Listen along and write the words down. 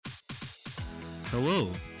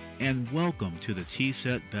Hello, and welcome to the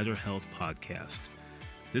TSET Better Health Podcast.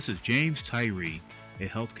 This is James Tyree, a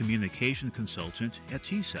health communication consultant at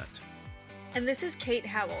TSET. And this is Kate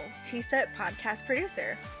Howell, TSET podcast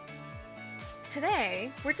producer.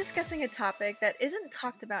 Today, we're discussing a topic that isn't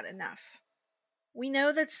talked about enough. We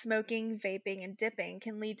know that smoking, vaping, and dipping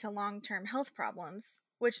can lead to long-term health problems,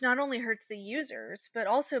 which not only hurts the users, but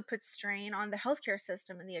also puts strain on the healthcare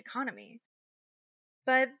system and the economy.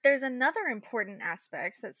 But there's another important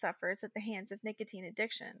aspect that suffers at the hands of nicotine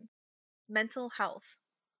addiction: mental health.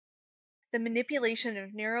 The manipulation of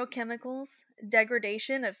neurochemicals,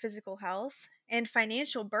 degradation of physical health, and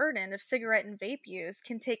financial burden of cigarette and vape use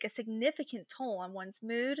can take a significant toll on one's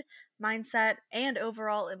mood, mindset, and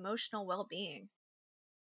overall emotional well-being.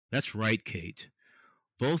 That's right, Kate.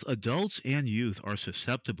 Both adults and youth are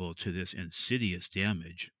susceptible to this insidious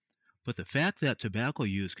damage. But the fact that tobacco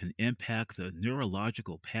use can impact the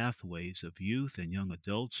neurological pathways of youth and young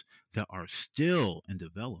adults that are still in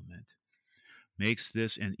development makes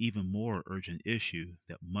this an even more urgent issue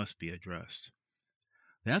that must be addressed.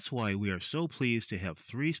 That's why we are so pleased to have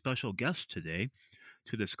three special guests today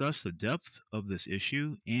to discuss the depth of this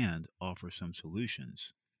issue and offer some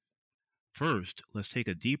solutions. First, let's take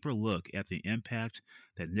a deeper look at the impact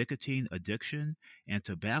that nicotine addiction and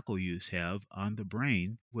tobacco use have on the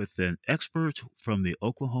brain with an expert from the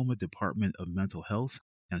Oklahoma Department of Mental Health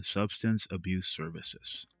and Substance Abuse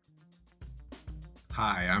Services.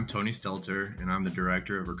 Hi, I'm Tony Stelter, and I'm the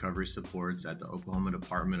Director of Recovery Supports at the Oklahoma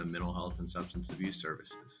Department of Mental Health and Substance Abuse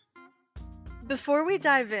Services. Before we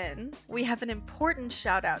dive in, we have an important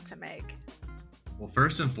shout out to make. Well,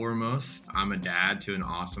 first and foremost, I'm a dad to an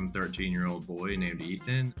awesome 13-year-old boy named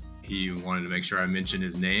Ethan. He wanted to make sure I mentioned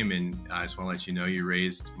his name, and I just want to let you know you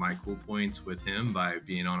raised my cool points with him by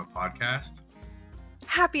being on a podcast.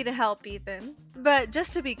 Happy to help, Ethan. But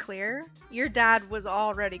just to be clear, your dad was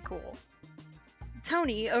already cool.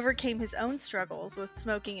 Tony overcame his own struggles with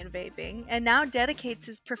smoking and vaping and now dedicates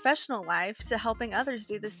his professional life to helping others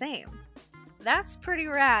do the same. That's pretty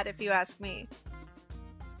rad if you ask me.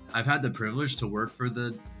 I've had the privilege to work for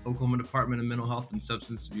the Oklahoma Department of Mental Health and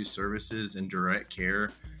Substance Abuse Services in direct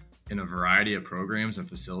care in a variety of programs and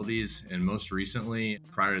facilities, and most recently,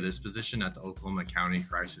 prior to this position, at the Oklahoma County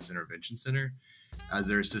Crisis Intervention Center as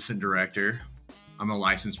their assistant director. I'm a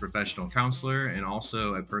licensed professional counselor and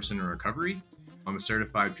also a person in recovery. I'm a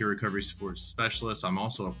certified peer recovery support specialist. I'm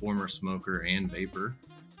also a former smoker and vapor.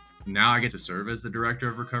 Now I get to serve as the Director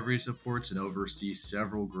of Recovery Supports and oversee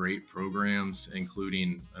several great programs,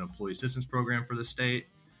 including an employee assistance program for the state,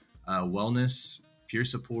 wellness, peer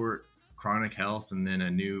support, chronic health, and then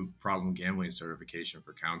a new problem gambling certification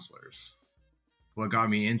for counselors. What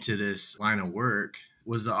got me into this line of work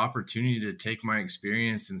was the opportunity to take my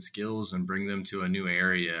experience and skills and bring them to a new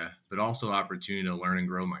area, but also opportunity to learn and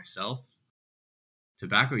grow myself.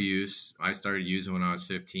 Tobacco use, I started using when I was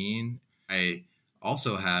 15. I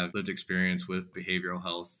also have lived experience with behavioral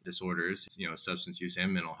health disorders, substance use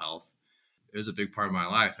and mental health. It was a big part of my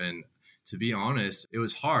life. And to be honest, it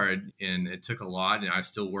was hard and it took a lot. And I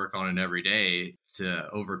still work on it every day to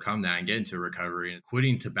overcome that and get into recovery. And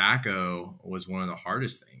quitting tobacco was one of the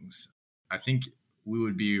hardest things. I think we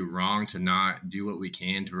would be wrong to not do what we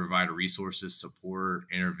can to provide resources, support,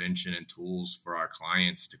 intervention, and tools for our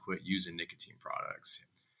clients to quit using nicotine products.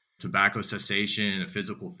 Tobacco cessation and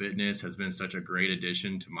physical fitness has been such a great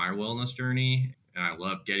addition to my wellness journey, and I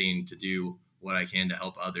love getting to do what I can to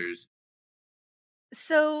help others.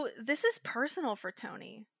 So, this is personal for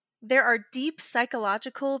Tony. There are deep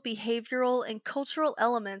psychological, behavioral, and cultural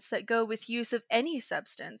elements that go with use of any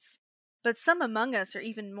substance, but some among us are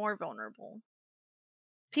even more vulnerable.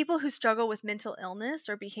 People who struggle with mental illness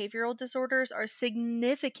or behavioral disorders are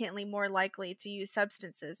significantly more likely to use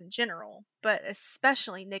substances in general, but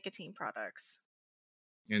especially nicotine products.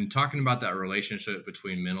 And talking about that relationship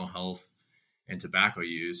between mental health and tobacco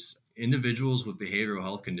use, individuals with behavioral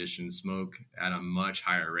health conditions smoke at a much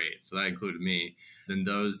higher rate, so that included me, than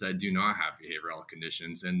those that do not have behavioral health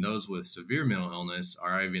conditions. And those with severe mental illness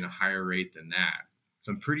are even a higher rate than that.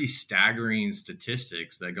 Some pretty staggering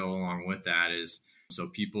statistics that go along with that is, so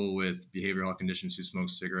people with behavioral health conditions who smoke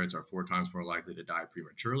cigarettes are 4 times more likely to die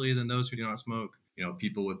prematurely than those who do not smoke.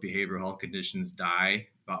 People with behavioral health conditions die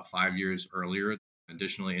about 5 years earlier.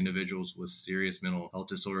 Additionally, individuals with serious mental health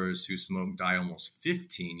disorders who smoke die almost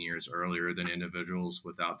 15 years earlier than individuals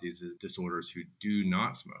without these disorders who do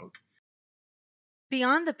not smoke.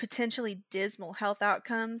 Beyond the potentially dismal health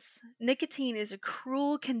outcomes, nicotine is a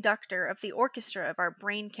cruel conductor of the orchestra of our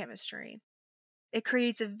brain chemistry. It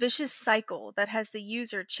creates a vicious cycle that has the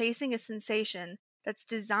user chasing a sensation that's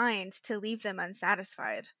designed to leave them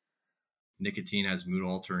unsatisfied. nicotine has mood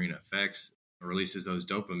altering effects, releases those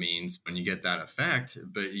dopamines when you get that effect,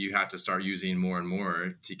 but you have to start using more and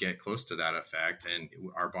more to get close to that effect. And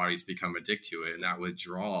our bodies become addicted to it. And that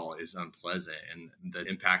withdrawal is unpleasant. And the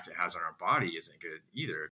impact it has on our body isn't good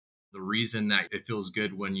either. The reason that it feels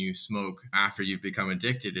good when you smoke after you've become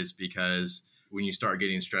addicted is because when you start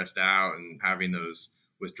getting stressed out and having those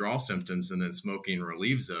withdrawal symptoms, and then smoking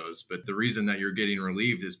relieves those. But the reason that you're getting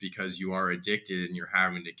relieved is because you are addicted and you're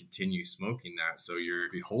having to continue smoking that. So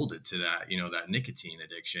you're beholden to that, that nicotine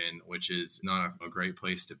addiction, which is not a great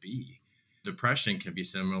place to be. Depression can be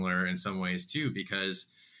similar in some ways too, because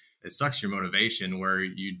it sucks your motivation where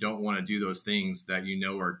you don't want to do those things that you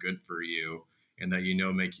know are good for you and that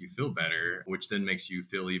make you feel better, which then makes you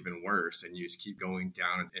feel even worse. And you just keep going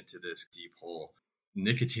down into this deep hole.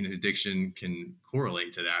 Nicotine addiction can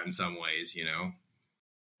correlate to that in some ways,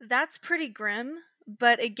 That's pretty grim,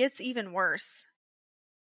 but it gets even worse.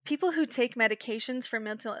 People who take medications for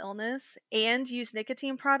mental illness and use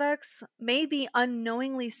nicotine products may be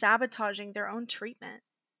unknowingly sabotaging their own treatment.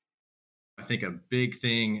 I think a big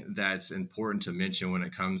thing that's important to mention when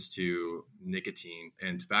it comes to nicotine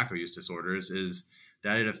and tobacco use disorders is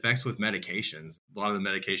that it affects with medications. A lot of the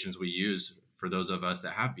medications we use for those of us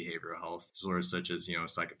that have behavioral health disorders, such as,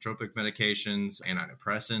 psychotropic medications,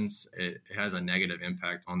 antidepressants, it has a negative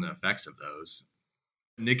impact on the effects of those.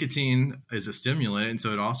 Nicotine is a stimulant, and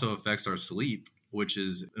so it also affects our sleep, which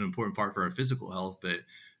is an important part for our physical health, but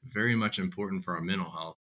very much important for our mental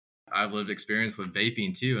health. I've lived experience with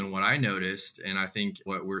vaping too. And what I noticed, and I think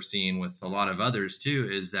what we're seeing with a lot of others too,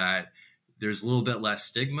 is that there's a little bit less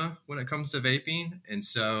stigma when it comes to vaping. And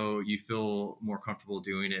so you feel more comfortable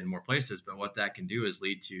doing it in more places. But what that can do is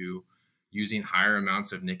lead to using higher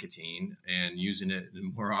amounts of nicotine and using it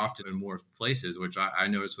more often in more places, which I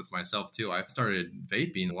noticed with myself too. I started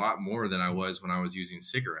vaping a lot more than I was when I was using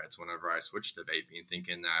cigarettes whenever I switched to vaping,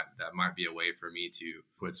 thinking that might be a way for me to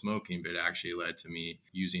quit smoking, but it actually led to me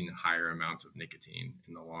using higher amounts of nicotine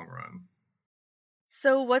in the long run.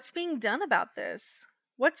 So what's being done about this?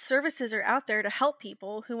 What services are out there to help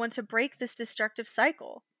people who want to break this destructive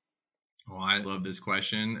cycle? Well, I love this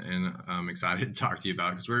question, and I'm excited to talk to you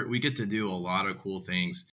about it because we get to do a lot of cool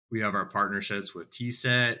things. We have our partnerships with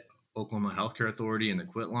TSET, Oklahoma Healthcare Authority, and the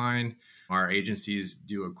Quit Line. Our agencies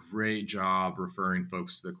do a great job referring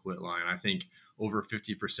folks to the Quit Line. I think over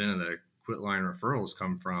 50% of the Quit Line referrals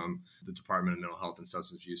come from the Department of Mental Health and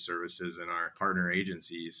Substance Abuse Services and our partner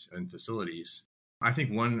agencies and facilities. I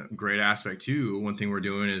think one great aspect too, one thing we're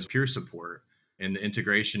doing is peer support and the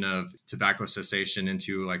integration of tobacco cessation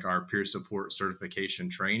into like our peer support certification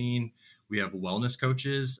training. We have wellness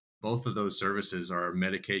coaches. Both of those services are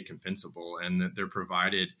Medicaid compensable, and they're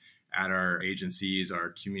provided at our agencies, our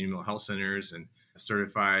community mental health centers and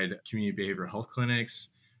certified community behavioral health clinics.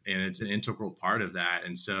 And it's an integral part of that.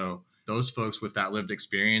 And so those folks with that lived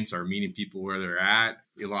experience are meeting people where they're at.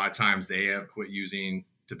 A lot of times they have quit using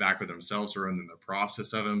tobacco themselves or in the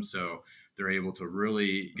process of them. So they're able to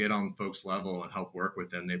really get on folks' level and help work with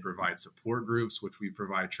them. They provide support groups, which we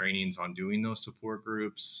provide trainings on doing those support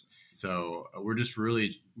groups. So we're just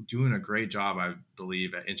really doing a great job, I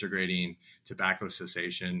believe, at integrating tobacco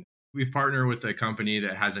cessation. We've partnered with a company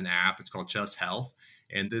that has an app. It's called Just Health.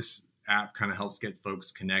 And this app kind of helps get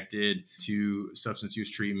folks connected to substance use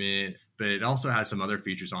treatment, but it also has some other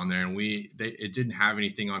features on there. And it didn't have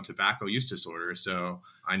anything on tobacco use disorder. So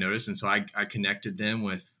I noticed. And so I connected them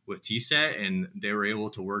with TSET, and they were able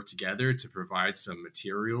to work together to provide some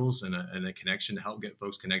materials and a connection to help get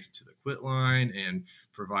folks connected to the Quit Line and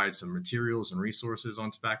provide some materials and resources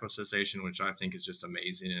on tobacco cessation, which I think is just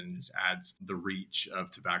amazing and just adds the reach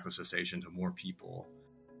of tobacco cessation to more people.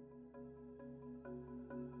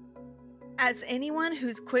 As anyone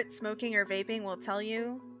who's quit smoking or vaping will tell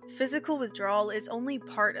you, physical withdrawal is only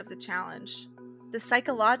part of the challenge. The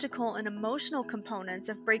psychological and emotional components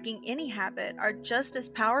of breaking any habit are just as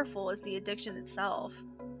powerful as the addiction itself.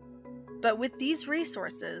 But with these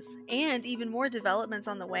resources, and even more developments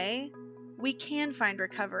on the way, we can find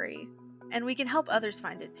recovery, and we can help others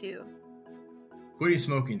find it too. Quitting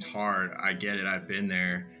smoking's hard. I get it. I've been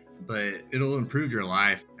there, but it'll improve your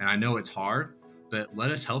life. And I know it's hard, but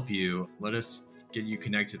let us help you. Let us get you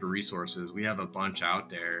connected to resources. We have a bunch out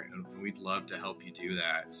there, and we'd love to help you do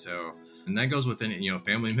that. So, and that goes within,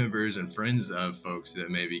 family members and friends of folks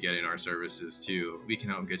that may be getting our services too. We can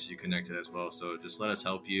help get you connected as well. So just let us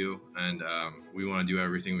help you, and we want to do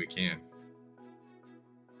everything we can.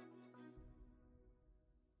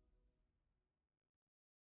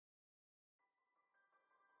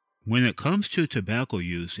 When it comes to tobacco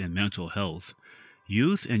use and mental health,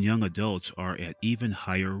 youth and young adults are at even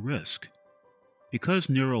higher risk. Because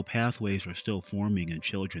neural pathways are still forming in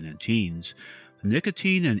children and teens,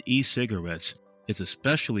 nicotine in e-cigarettes is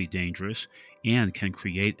especially dangerous and can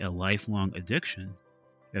create a lifelong addiction,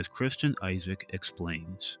 as Kristen Isaac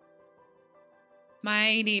explains.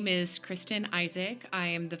 My name is Kristen Isaac. I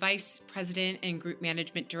am the Vice President and Group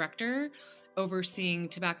Management Director overseeing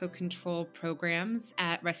tobacco control programs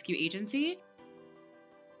at Rescue Agency.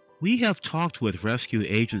 We have talked with Rescue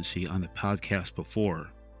Agency on the podcast before,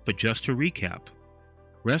 but just to recap,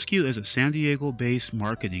 Rescue is a San Diego-based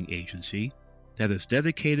marketing agency that is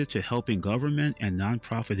dedicated to helping government and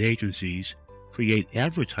nonprofit agencies create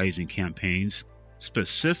advertising campaigns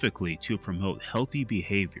specifically to promote healthy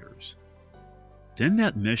behaviors. Within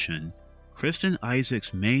that mission, Kristen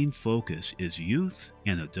Isaac's main focus is youth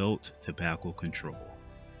and adult tobacco control.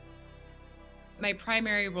 My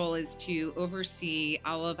primary role is to oversee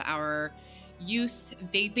all of our youth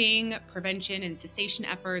vaping prevention and cessation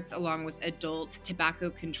efforts, along with adult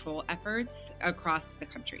tobacco control efforts across the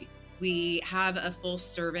country. We have a full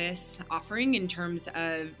service offering in terms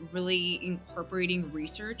of really incorporating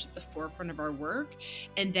research at the forefront of our work,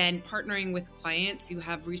 and then partnering with clients who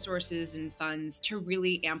have resources and funds to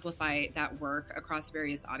really amplify that work across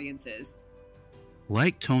various audiences.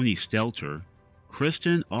 Like Tony Stelter,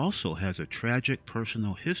 Kristen also has a tragic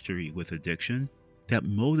personal history with addiction that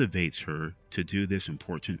motivates her to do this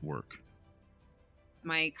important work.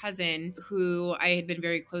 My cousin, who I had been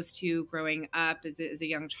very close to growing up as a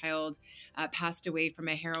young child, passed away from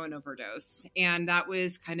a heroin overdose. And that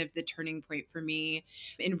was kind of the turning point for me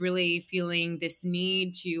in really feeling this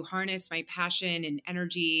need to harness my passion and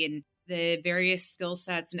energy and the various skill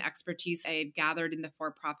sets and expertise I had gathered in the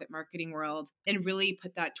for-profit marketing world and really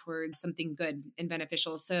put that towards something good and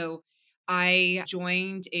beneficial. So I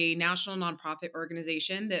joined a national nonprofit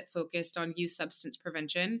organization that focused on youth substance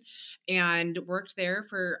prevention and worked there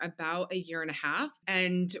for about a year and a half.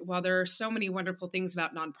 And while there are so many wonderful things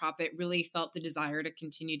about nonprofit, really felt the desire to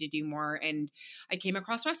continue to do more. And I came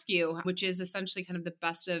across Rescue, which is essentially kind of the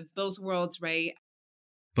best of both worlds, right?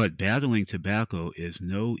 But battling tobacco is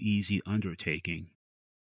no easy undertaking.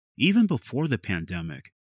 Even before the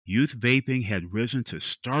pandemic, youth vaping had risen to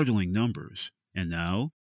startling numbers, and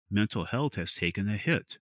now mental health has taken a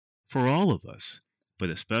hit for all of us, but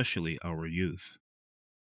especially our youth.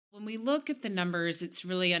 When we look at the numbers, it's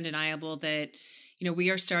really undeniable that, we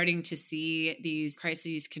are starting to see these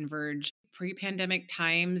crises converge. Pre-pandemic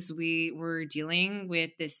times, we were dealing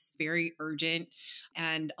with this very urgent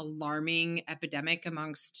and alarming epidemic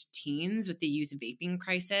amongst teens with the youth vaping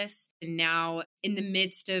crisis. And now, in the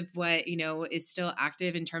midst of what, is still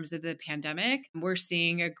active in terms of the pandemic, we're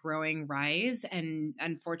seeing a growing rise and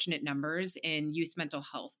unfortunate numbers in youth mental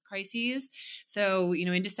health crises. So,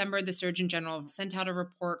 in December, the Surgeon General sent out a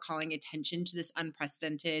report calling attention to this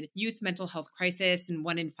unprecedented youth mental health crisis. And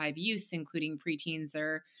 1 in 5 youth, including preteens,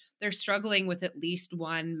 they're struggling with at least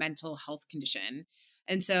one mental health condition.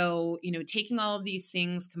 And so, taking all of these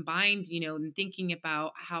things combined, and thinking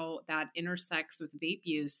about how that intersects with vape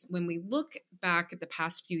use, when we look back at the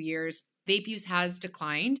past few years, vape use has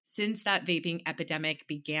declined since that vaping epidemic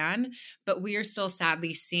began, but we are still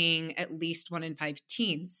sadly seeing at least 1 in 5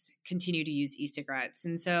 teens continue to use e-cigarettes.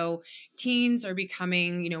 And so teens are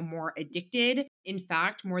becoming, more addicted. In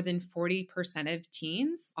fact, more than 40% of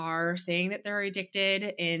teens are saying that they're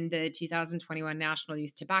addicted. In the 2021 National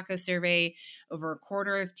Youth Tobacco Survey, over a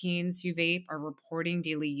quarter of teens who vape are reporting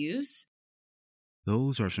daily use.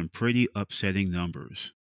 Those are some pretty upsetting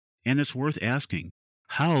numbers. And it's worth asking,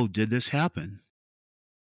 how did this happen?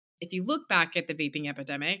 If you look back at the vaping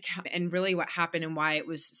epidemic and really what happened and why it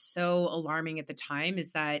was so alarming at the time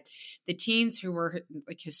is that the teens who were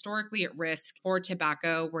historically at risk for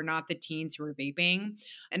tobacco were not the teens who were vaping.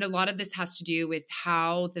 And a lot of this has to do with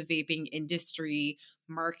how the vaping industry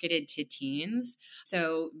marketed to teens.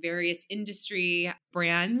 So various industry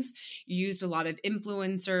brands used a lot of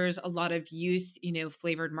influencers, a lot of youth,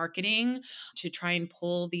 flavored marketing to try and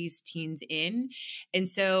pull these teens in. And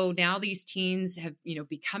so now these teens have,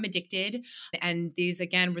 become addicted. And these,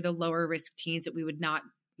 again, were the lower risk teens that we would not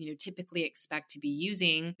typically expect to be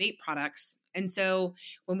using vape products. And so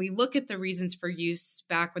when we look at the reasons for use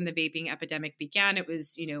back when the vaping epidemic began, it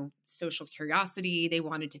was, social curiosity. They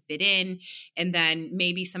wanted to fit in. And then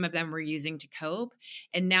maybe some of them were using to cope.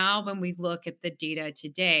 And now when we look at the data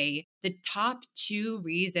today, the top 2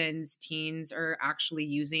 reasons teens are actually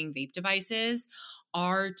using vape devices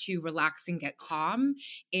are to relax and get calm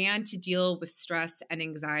and to deal with stress and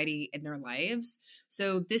anxiety in their lives.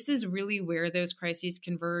 So this is really where those crises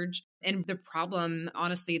converge. and the problem,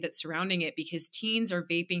 honestly, that's surrounding it, because teens are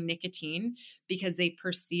vaping nicotine because they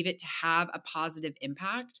perceive it to have a positive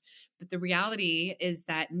impact. But the reality is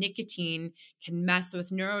that nicotine can mess with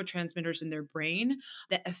neurotransmitters in their brain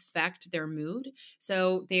that affect their mood.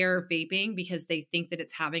 So they're vaping because they think that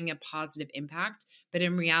it's having a positive impact, but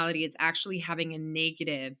in reality, it's actually having a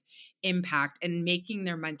negative impact and making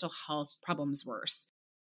their mental health problems worse.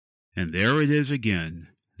 And there it is again,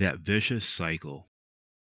 that vicious cycle.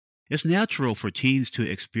 It's natural for teens to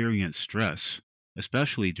experience stress,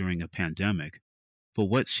 especially during a pandemic, but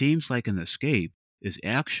what seems like an escape is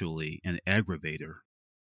actually an aggravator.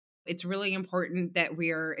 It's really important that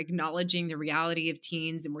we are acknowledging the reality of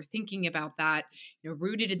teens, and we're thinking about that,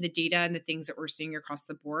 rooted in the data and the things that we're seeing across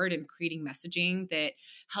the board, and creating messaging that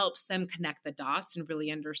helps them connect the dots and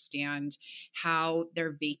really understand how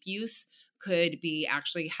their vape use could be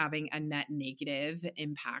actually having a net negative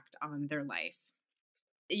impact on their life.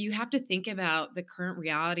 You have to think about the current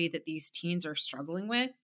reality that these teens are struggling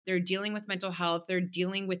with. They're dealing with mental health, they're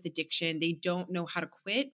dealing with addiction, they don't know how to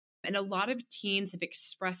quit. And a lot of teens have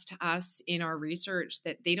expressed to us in our research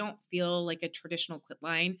that they don't feel like a traditional quit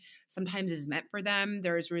line sometimes is meant for them.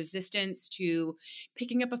 There's resistance to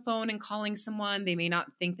picking up a phone and calling someone. They may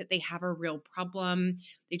not think that they have a real problem.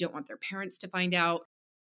 They don't want their parents to find out.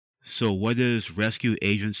 So what is rescue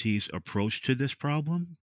agencies' approach to this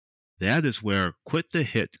problem? That is where Quit the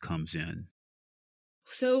Hit comes in.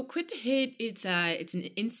 So Quit the Hit, it's an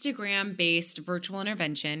Instagram-based virtual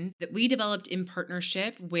intervention that we developed in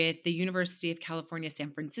partnership with the University of California,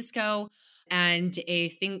 San Francisco, and a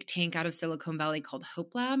think tank out of Silicon Valley called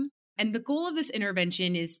Hope Lab. And the goal of this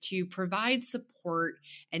intervention is to provide support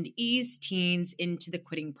and ease teens into the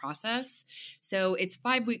quitting process. So it's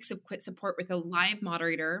 5 weeks of quit support with a live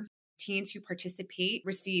moderator. Teens who participate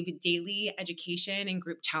receive daily education and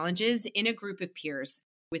group challenges in a group of peers.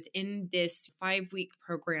 Within this 5-week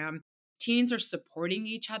program, teens are supporting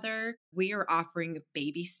each other. We are offering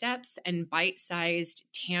baby steps and bite-sized,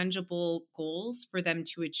 tangible goals for them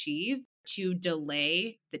to achieve to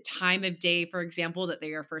delay the time of day, for example, that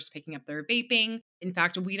they are first picking up their vaping. In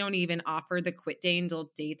fact, we don't even offer the quit day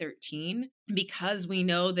until day 13 because we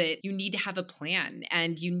know that you need to have a plan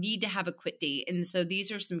and you need to have a quit date. And so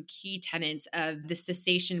these are some key tenets of the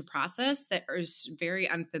cessation process that are very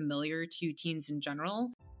unfamiliar to teens in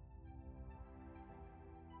general.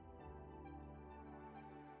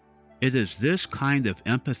 It is this kind of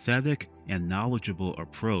empathetic and knowledgeable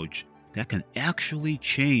approach that can actually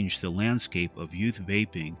change the landscape of youth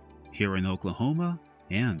vaping here in Oklahoma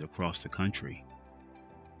and across the country.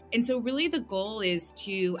 And so really the goal is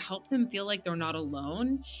to help them feel like they're not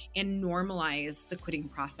alone and normalize the quitting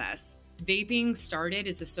process. Vaping started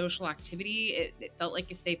as a social activity. It felt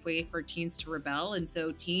like a safe way for teens to rebel. And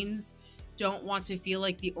so teens don't want to feel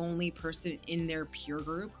like the only person in their peer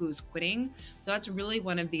group who's quitting. So that's really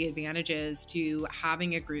one of the advantages to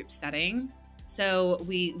having a group setting. So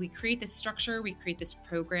we create this structure, we create this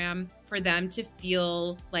program for them to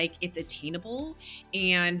feel like it's attainable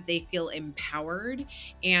and they feel empowered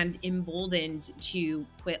and emboldened to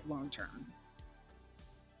quit long term.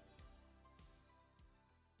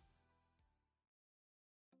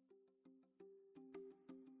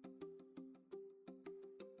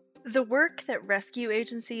 The work that Rescue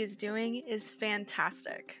Agency is doing is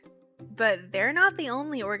fantastic, but they're not the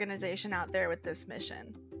only organization out there with this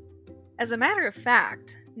mission. As a matter of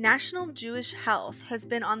fact, National Jewish Health has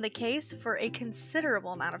been on the case for a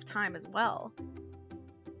considerable amount of time as well.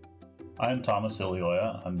 I'm Thomas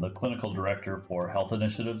Ilioya. I'm the Clinical Director for Health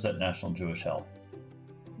Initiatives at National Jewish Health.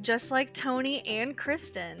 Just like Tony and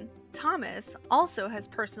Kristen, Thomas also has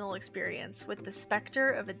personal experience with the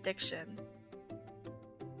specter of addiction.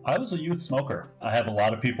 I was a youth smoker. I have a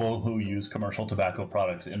lot of people who use commercial tobacco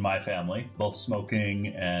products in my family. Both smoking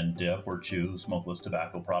and dip or chew smokeless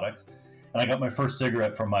tobacco products. And I got my first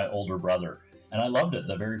cigarette from my older brother. And I loved it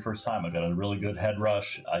the very first time. I got a really good head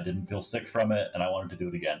rush. I didn't feel sick from it, and I wanted to do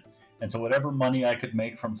it again. And so whatever money I could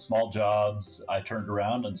make from small jobs, I turned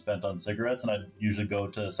around and spent on cigarettes. And I'd usually go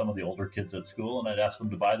to some of the older kids at school, and I'd ask them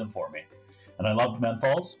to buy them for me. And I loved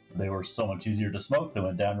menthols. They were so much easier to smoke. They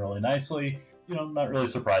went down really nicely. Not really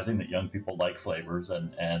surprising that young people like flavors,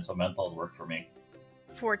 and so menthols worked for me.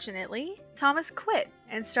 Fortunately, Thomas quit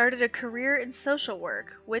and started a career in social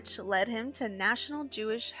work, which led him to National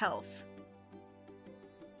Jewish Health.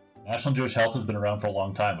 National Jewish Health has been around for a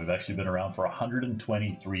long time. We've actually been around for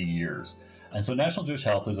 123 years. And so National Jewish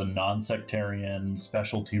Health is a non-sectarian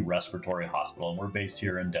specialty respiratory hospital, and we're based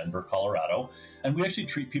here in Denver, Colorado. And we actually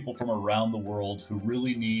treat people from around the world who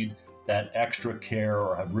really need that extra care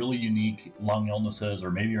or have really unique lung illnesses,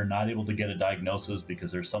 or maybe you're not able to get a diagnosis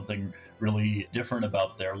because there's something really different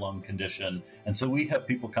about their lung condition. And so we have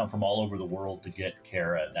people come from all over the world to get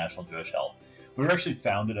care at National Jewish Health. We were actually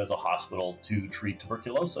founded as a hospital to treat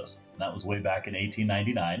tuberculosis. And that was way back in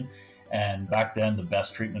 1899. And back then, the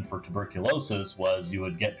best treatment for tuberculosis was you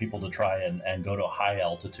would get people to try and go to a high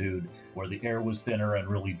altitude where the air was thinner and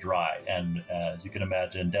really dry. And as you can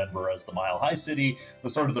imagine, Denver, as the Mile High City,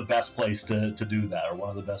 was sort of the best place to do that, or one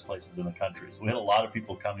of the best places in the country. So we had a lot of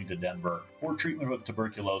people coming to Denver for treatment of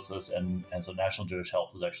tuberculosis. And so National Jewish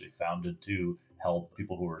Health was actually founded to help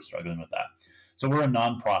people who were struggling with that. So we're a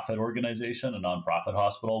nonprofit organization, a nonprofit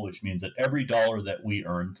hospital, which means that every dollar that we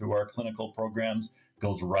earn through our clinical programs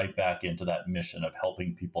goes right back into that mission of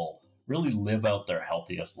helping people really live out their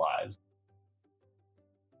healthiest lives.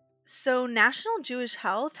 So National Jewish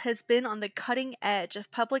Health has been on the cutting edge of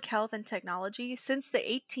public health and technology since the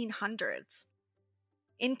 1800s.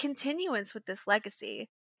 In continuance with this legacy,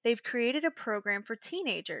 they've created a program for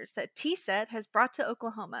teenagers that TSET has brought to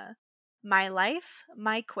Oklahoma, My Life,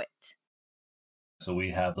 My Quit. So we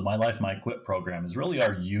have the My Life, My Quit program is really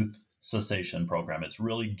our youth cessation program. It's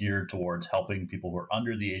really geared towards helping people who are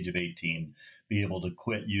under the age of 18 be able to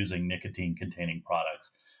quit using nicotine-containing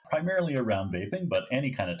products, primarily around vaping, but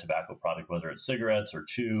any kind of tobacco product, whether it's cigarettes or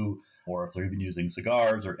chew, or if they're even using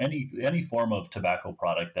cigars or any form of tobacco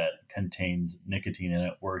product that contains nicotine in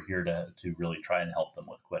it, we're here to really try and help them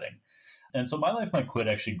with quitting. And so My Life, My Quit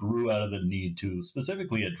actually grew out of the need to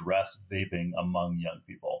specifically address vaping among young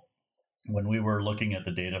people. When we were looking at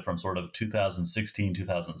the data from sort of 2016,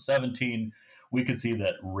 2017, we could see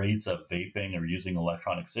that rates of vaping or using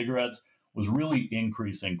electronic cigarettes was really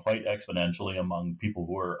increasing quite exponentially among people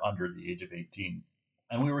who are under the age of 18.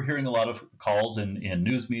 And we were hearing a lot of calls in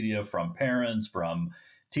news media from parents, from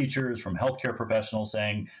teachers, from healthcare professionals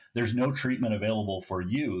saying there's no treatment available for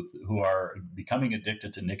youth who are becoming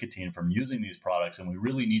addicted to nicotine from using these products, and we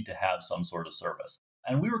really need to have some sort of service.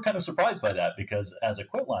 And we were kind of surprised by that because as a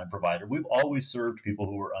quitline provider, we've always served people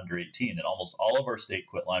who were under 18. In almost all of our state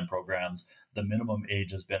quitline programs, the minimum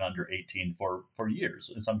age has been under 18 for years,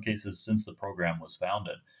 in some cases since the program was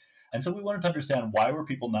founded. And so we wanted to understand, why were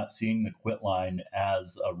people not seeing the quitline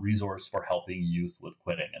as a resource for helping youth with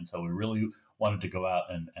quitting? And so we really wanted to go out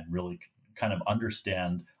and really kind of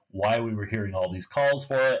understand why we were hearing all these calls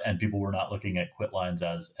for it, and people were not looking at quitlines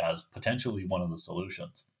as potentially one of the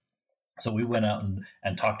solutions. So we went out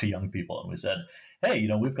and talked to young people, and we said, hey,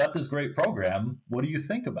 we've got this great program. What do you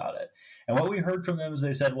think about it? And what we heard from them is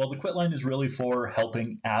they said, well, the quitline is really for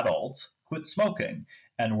helping adults quit smoking.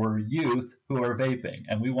 And we're youth who are vaping,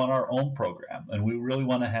 and we want our own program. And we really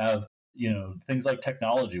want to have, things like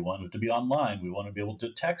technology. We want it to be online. We want to be able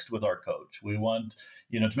to text with our coach. We want,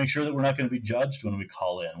 to make sure that we're not going to be judged when we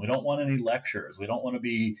call in. We don't want any lectures. We don't want to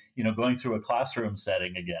be, going through a classroom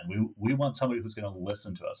setting again. We want somebody who's going to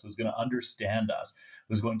listen to us, who's going to understand us,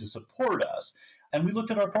 who's going to support us. And we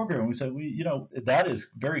looked at our program and we said, that is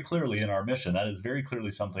very clearly in our mission. That is very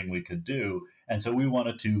clearly something we could do. And so we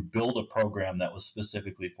wanted to build a program that was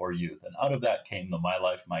specifically for youth. And out of that came the My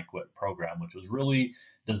Life, My Quit program, which was really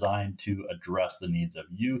designed to address the needs of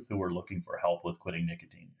youth who were looking for help with quitting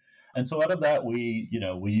nicotine. And so out of that, we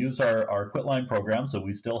used our quitline program. So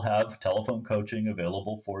we still have telephone coaching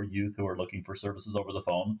available for youth who are looking for services over the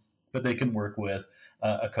phone, but they can work with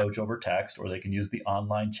a coach over text, or they can use the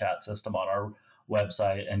online chat system on our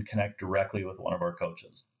website and connect directly with one of our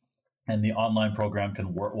coaches. And the online program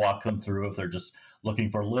can walk them through if they're just looking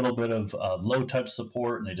for a little bit of low-touch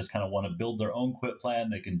support and they just kind of want to build their own quit plan.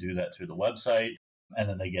 They can do that through the website. And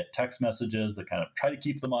then they get text messages that kind of try to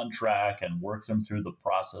keep them on track and work them through the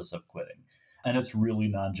process of quitting. And it's really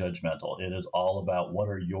non-judgmental. It is all about, what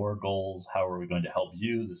are your goals? How are we going to help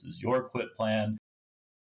you? This is your quit plan.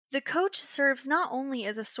 The coach serves not only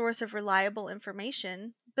as a source of reliable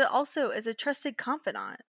information, but also as a trusted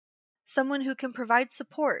confidant, someone who can provide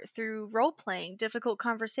support through role-playing difficult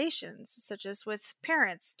conversations, such as with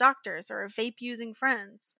parents, doctors, or vape-using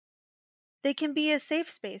friends. They can be a safe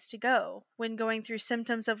space to go when going through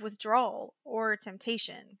symptoms of withdrawal or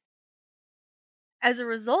temptation. As a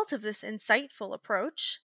result of this insightful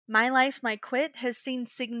approach, My Life, My Quit has seen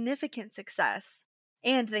significant success,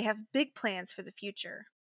 and they have big plans for the future.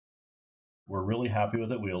 We're really happy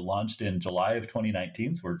with it. We launched in July of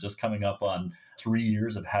 2019, so we're just coming up on 3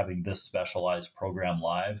 years of having this specialized program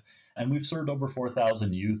live. And we've served over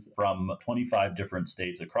 4,000 youth from 25 different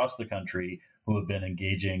states across the country who have been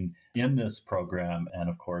engaging in this program. And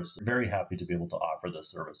of course, very happy to be able to offer this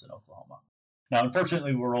service in Oklahoma. Now,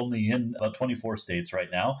 unfortunately, we're only in about 24 states right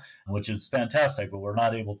now, which is fantastic, but we're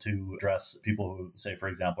not able to address people who, say, for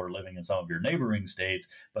example, are living in some of your neighboring states.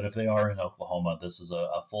 But if they are in Oklahoma, this is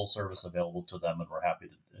a full service available to them, and we're happy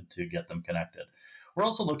to get them connected. We're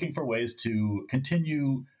also looking for ways to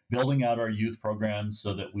continue building out our youth programs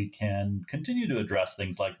so that we can continue to address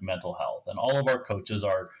things like mental health. And all of our coaches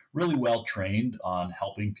are really well trained on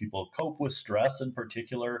helping people cope with stress in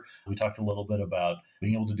particular. We talked a little bit about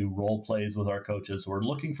being able to do role plays with our coaches. We're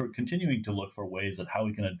continuing to look for ways at how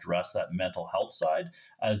we can address that mental health side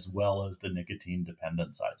as well as the nicotine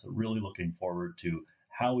dependent side. So really looking forward to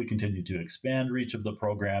how we continue to expand reach of the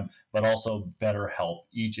program, but also better help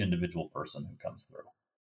each individual person who comes through.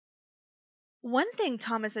 One thing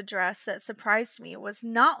Thomas addressed that surprised me was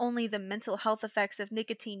not only the mental health effects of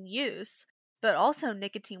nicotine use, but also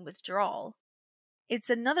nicotine withdrawal.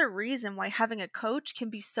 It's another reason why having a coach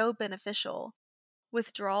can be so beneficial.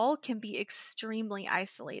 Withdrawal can be extremely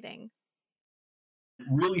isolating. It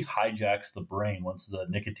really hijacks the brain once the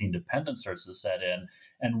nicotine dependence starts to set in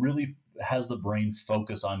and really has the brain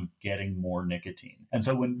focus on getting more nicotine. And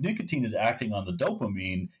so when nicotine is acting on the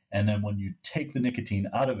dopamine, and then when you take the nicotine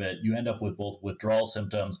out of it, you end up with both withdrawal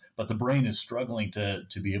symptoms, but the brain is struggling to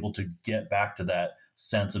be able to get back to that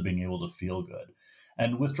sense of being able to feel good.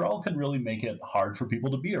 And withdrawal can really make it hard for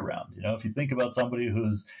people to be around. If you think about somebody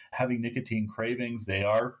who's having nicotine cravings, they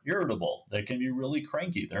are irritable. They can be really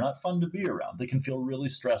cranky. They're not fun to be around. They can feel really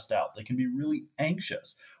stressed out. They can be really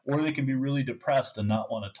anxious, or they can be really depressed and not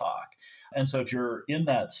want to talk. And so if you're in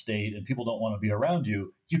that state and people don't want to be around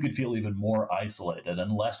you, you could feel even more isolated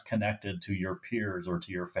and less connected to your peers or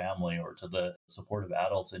to your family or to the supportive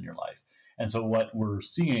adults in your life. And so what we're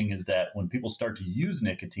seeing is that when people start to use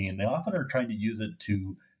nicotine, they often are trying to use it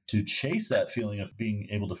to chase that feeling of being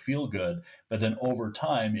able to feel good. But then over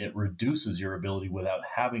time, it reduces your ability without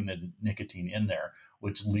having the nicotine in there,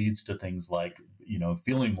 which leads to things like,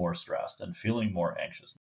 feeling more stressed and feeling more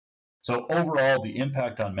anxious. So overall, the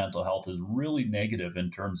impact on mental health is really negative in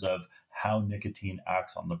terms of how nicotine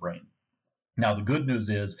acts on the brain. Now, the good news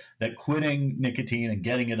is that quitting nicotine and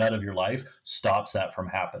getting it out of your life stops that from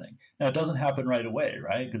happening. Now, it doesn't happen right away,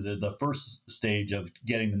 right? Because the first stage of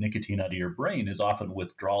getting the nicotine out of your brain is often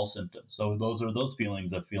withdrawal symptoms. So those are those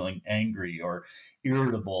feelings of feeling angry or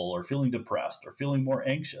irritable or feeling depressed or feeling more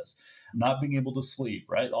anxious, not being able to sleep,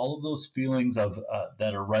 right? All of those feelings of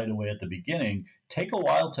that are right away at the beginning take a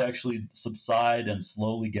while to actually subside and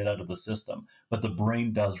slowly get out of the system, but the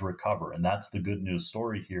brain does recover. And that's the good news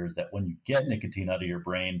story here, is that when you get nicotine out of your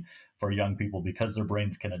brain, for young people, because their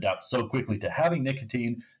brains can adapt so quickly to having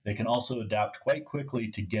nicotine, they can also adapt quite quickly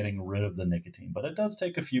to getting rid of the nicotine. But it does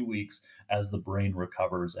take a few weeks as the brain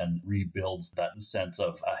recovers and rebuilds that sense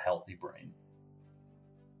of a healthy brain.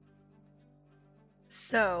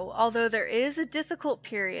 So, although there is a difficult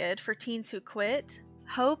period for teens who quit,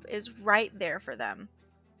 hope is right there for them.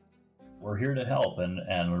 We're here to help,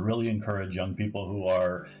 and we really encourage young people who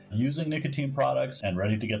are using nicotine products and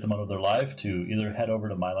ready to get them out of their life to either head over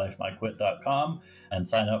to mylifemyquit.com and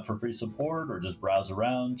sign up for free support, or just browse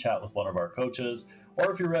around, chat with one of our coaches.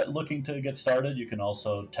 Or if you're looking to get started, you can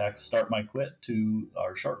also text Start My Quit to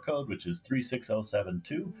our short code, which is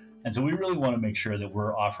 36072. And so we really want to make sure that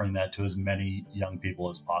we're offering that to as many young people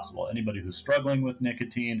as possible. Anybody who's struggling with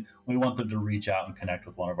nicotine, we want them to reach out and connect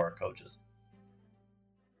with one of our coaches.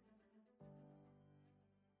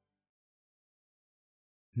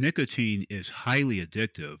 Nicotine is highly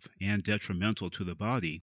addictive and detrimental to the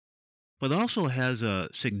body, but also has a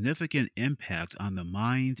significant impact on the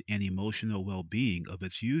mind and emotional well-being of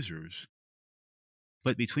its users.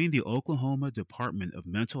 But between the Oklahoma Department of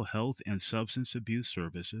Mental Health and Substance Abuse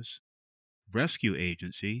Services, Rescue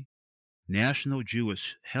Agency, National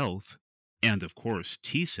Jewish Health, and of course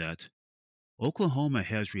TSET, Oklahoma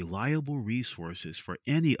has reliable resources for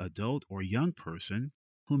any adult or young person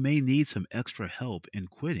who may need some extra help in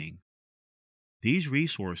quitting. These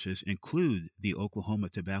resources include the Oklahoma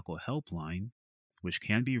Tobacco Helpline, which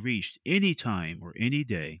can be reached anytime or any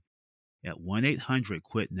day at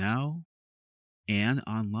 1-800-QUIT-NOW and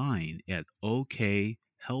online at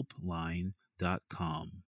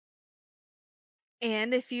okhelpline.com.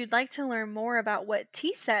 And if you'd like to learn more about what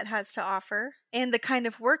TSET has to offer and the kind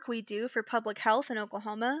of work we do for public health in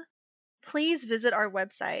Oklahoma, please visit our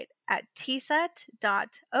website at tset.ok.gov.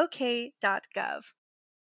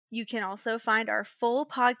 You can also find our full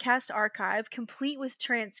podcast archive complete with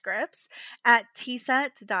transcripts at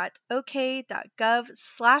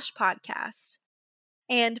tset.ok.gov/podcast.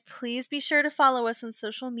 And please be sure to follow us on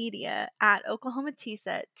social media at Oklahoma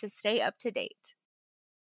TSET to stay up to date.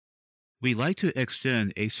 We'd like to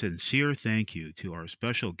extend a sincere thank you to our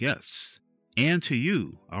special guests, and to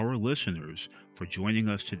you, our listeners, for joining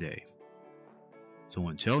us today. So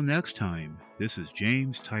until next time, this is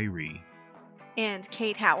James Tyree. And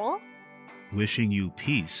Kate Howell. Wishing you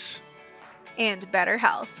peace And better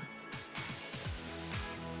health.